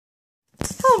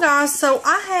Hello guys, so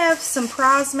I have some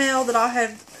prize mail that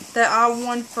I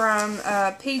won from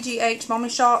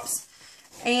Pghmommyshops,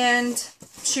 and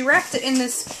she wrapped it in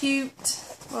this cute,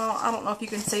 well, I don't know if you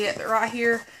can see it, but right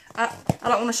here, I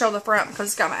don't want to show the front because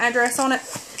it's got my address on it.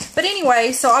 But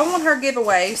anyway, so I won her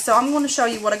giveaway, so I'm going to show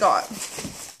you what I got.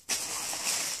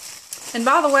 And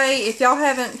by the way, if y'all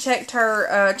haven't checked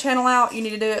her channel out, you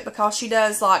need to do it because she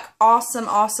does like awesome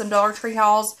Dollar Tree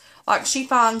hauls. Like, she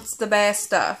finds the best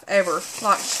stuff ever.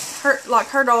 Like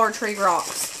her Dollar Tree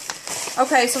rocks.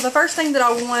 Okay, so the first thing that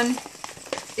I won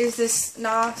is this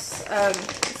nice,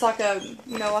 it's like a,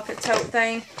 you know, like a tote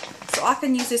thing. So I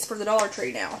can use this for the Dollar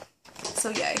Tree now. So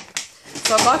yay.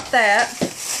 So I got that.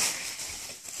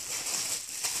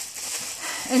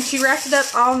 And she wrapped it up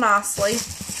all nicely.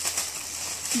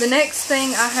 The next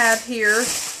thing I have here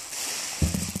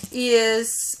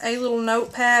is a little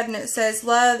notepad, and it says,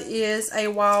 "Love is a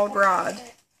wild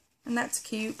ride." And that's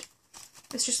cute.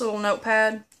 It's just a little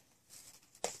notepad.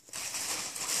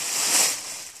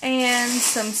 And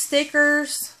some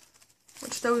stickers,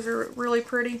 which those are really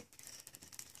pretty.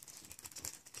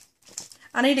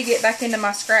 I need to get back into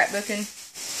my scrapbooking.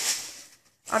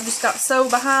 I've just got so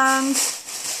behind.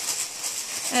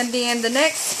 And then the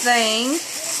next thing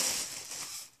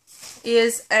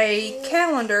is a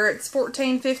calendar. It's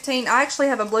 14/15. I actually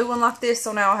have a blue one like this,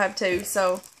 so now I have two.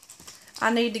 So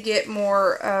I need to get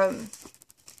more,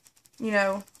 you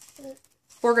know,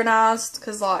 organized,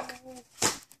 because like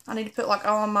I need to put like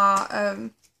all of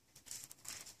my,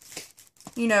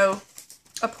 you know,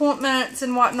 appointments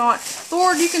and whatnot.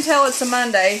 Lord, you can tell it's a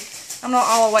Monday. I'm not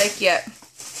all awake yet.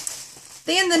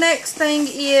 Then the next thing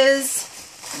is,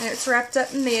 and it's wrapped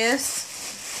up in this.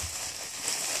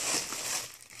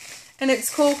 And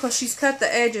it's cool because she's cut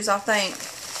the edges, I think.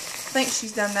 I think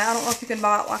she's done that. I don't know if you can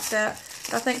buy it like that.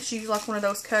 But I think she's like one of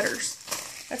those cutters.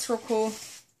 That's real cool.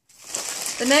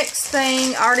 The next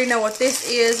thing, I already know what this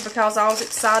is because I was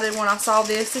excited when I saw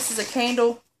this. This is a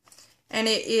candle. And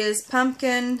it is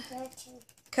pumpkin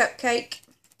cupcake.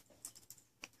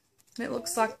 And it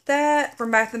looks like that from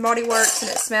Bath & Body Works.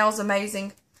 And it smells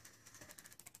amazing.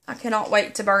 I cannot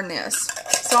wait to burn this.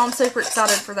 So I'm super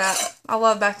excited for that. I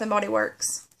love Bath & Body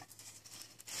Works.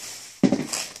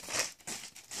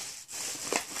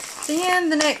 Then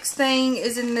the next thing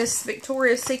is in this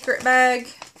Victoria's Secret bag.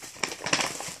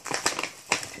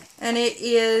 And it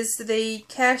is the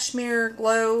Cashmere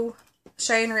Glow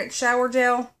Shea and Rich Shower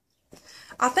Gel.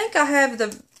 I think I have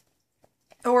the,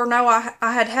 or no, I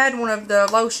had one of the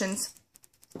lotions.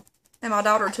 And my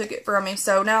daughter took it from me.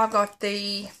 So now I've got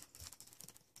the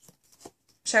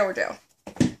shower gel.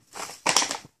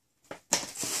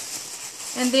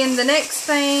 And then the next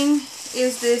thing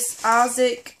is this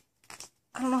Isaac,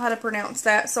 I don't know how to pronounce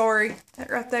that, sorry, that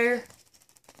right there.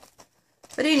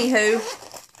 But anywho,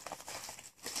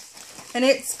 and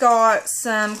it's got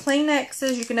some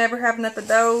Kleenexes. You can never have enough of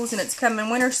those, and it's coming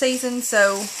winter season.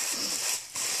 So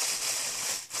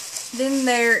then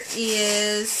there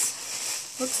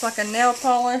is, looks like a nail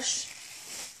polish.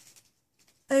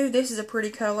 Oh, this is a pretty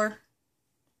color.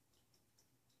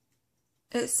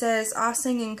 It says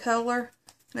icing in color,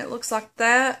 and it looks like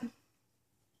that.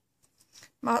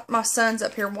 My son's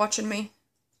up here watching me.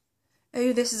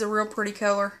 Ooh, this is a real pretty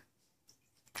color.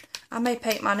 I may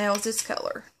paint my nails this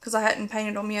color because I hadn't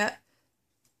painted them yet.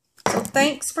 So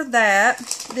thanks for that.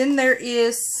 Then there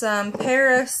is some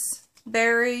Paris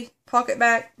Berry Pocket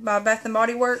Back by Bath &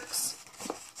 Body Works.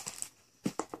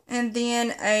 And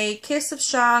then a Kiss of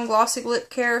Shine Glossy Lip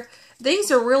Care.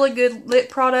 These are really good lip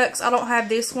products. I don't have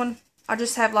this one. I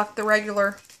just have like the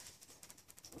regular,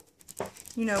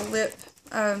 you know, lip,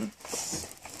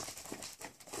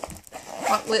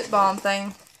 like lip balm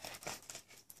thing.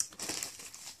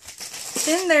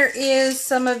 Then there is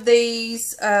some of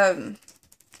these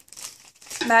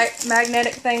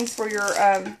magnetic things for your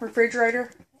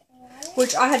refrigerator,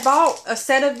 which I had bought a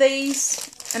set of these,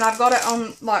 and I've got it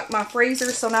on like my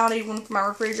freezer, so now I need one for my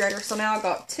refrigerator. So now I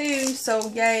got two, so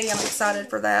yay, I'm excited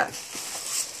for that.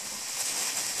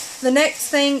 The next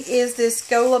thing is this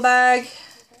Gola bag,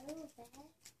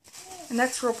 and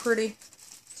that's real pretty.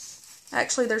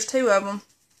 Actually, there's two of them.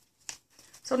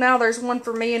 So now there's one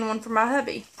for me and one for my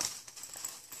hubby.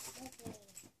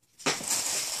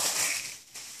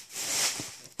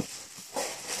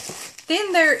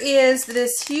 Then there is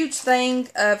this huge thing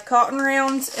of cotton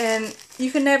rounds, and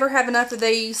you can never have enough of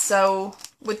these. So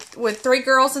with 3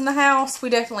 girls in the house, we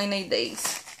definitely need these.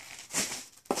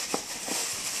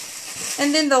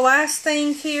 And then the last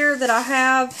thing here that I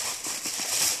have,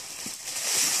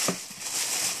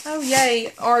 oh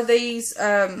yay, are these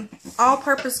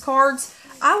all-purpose cards.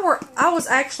 I was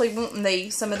actually wanting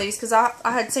these, some of these, because I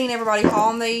had seen everybody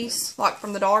hauling these, like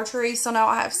from the Dollar Tree, so now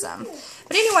I have some.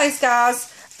 But anyways,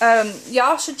 guys,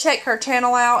 y'all should check her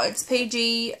channel out. It's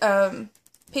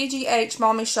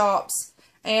Pghmommyshops.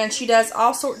 And she does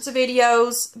all sorts of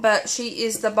videos, but she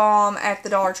is the bomb at the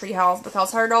Dollar Tree hauls,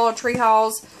 because her Dollar Tree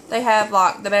hauls, they have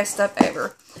like the best stuff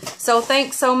ever. So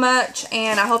thanks so much,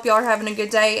 and I hope y'all are having a good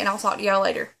day, and I'll talk to y'all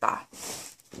later. Bye.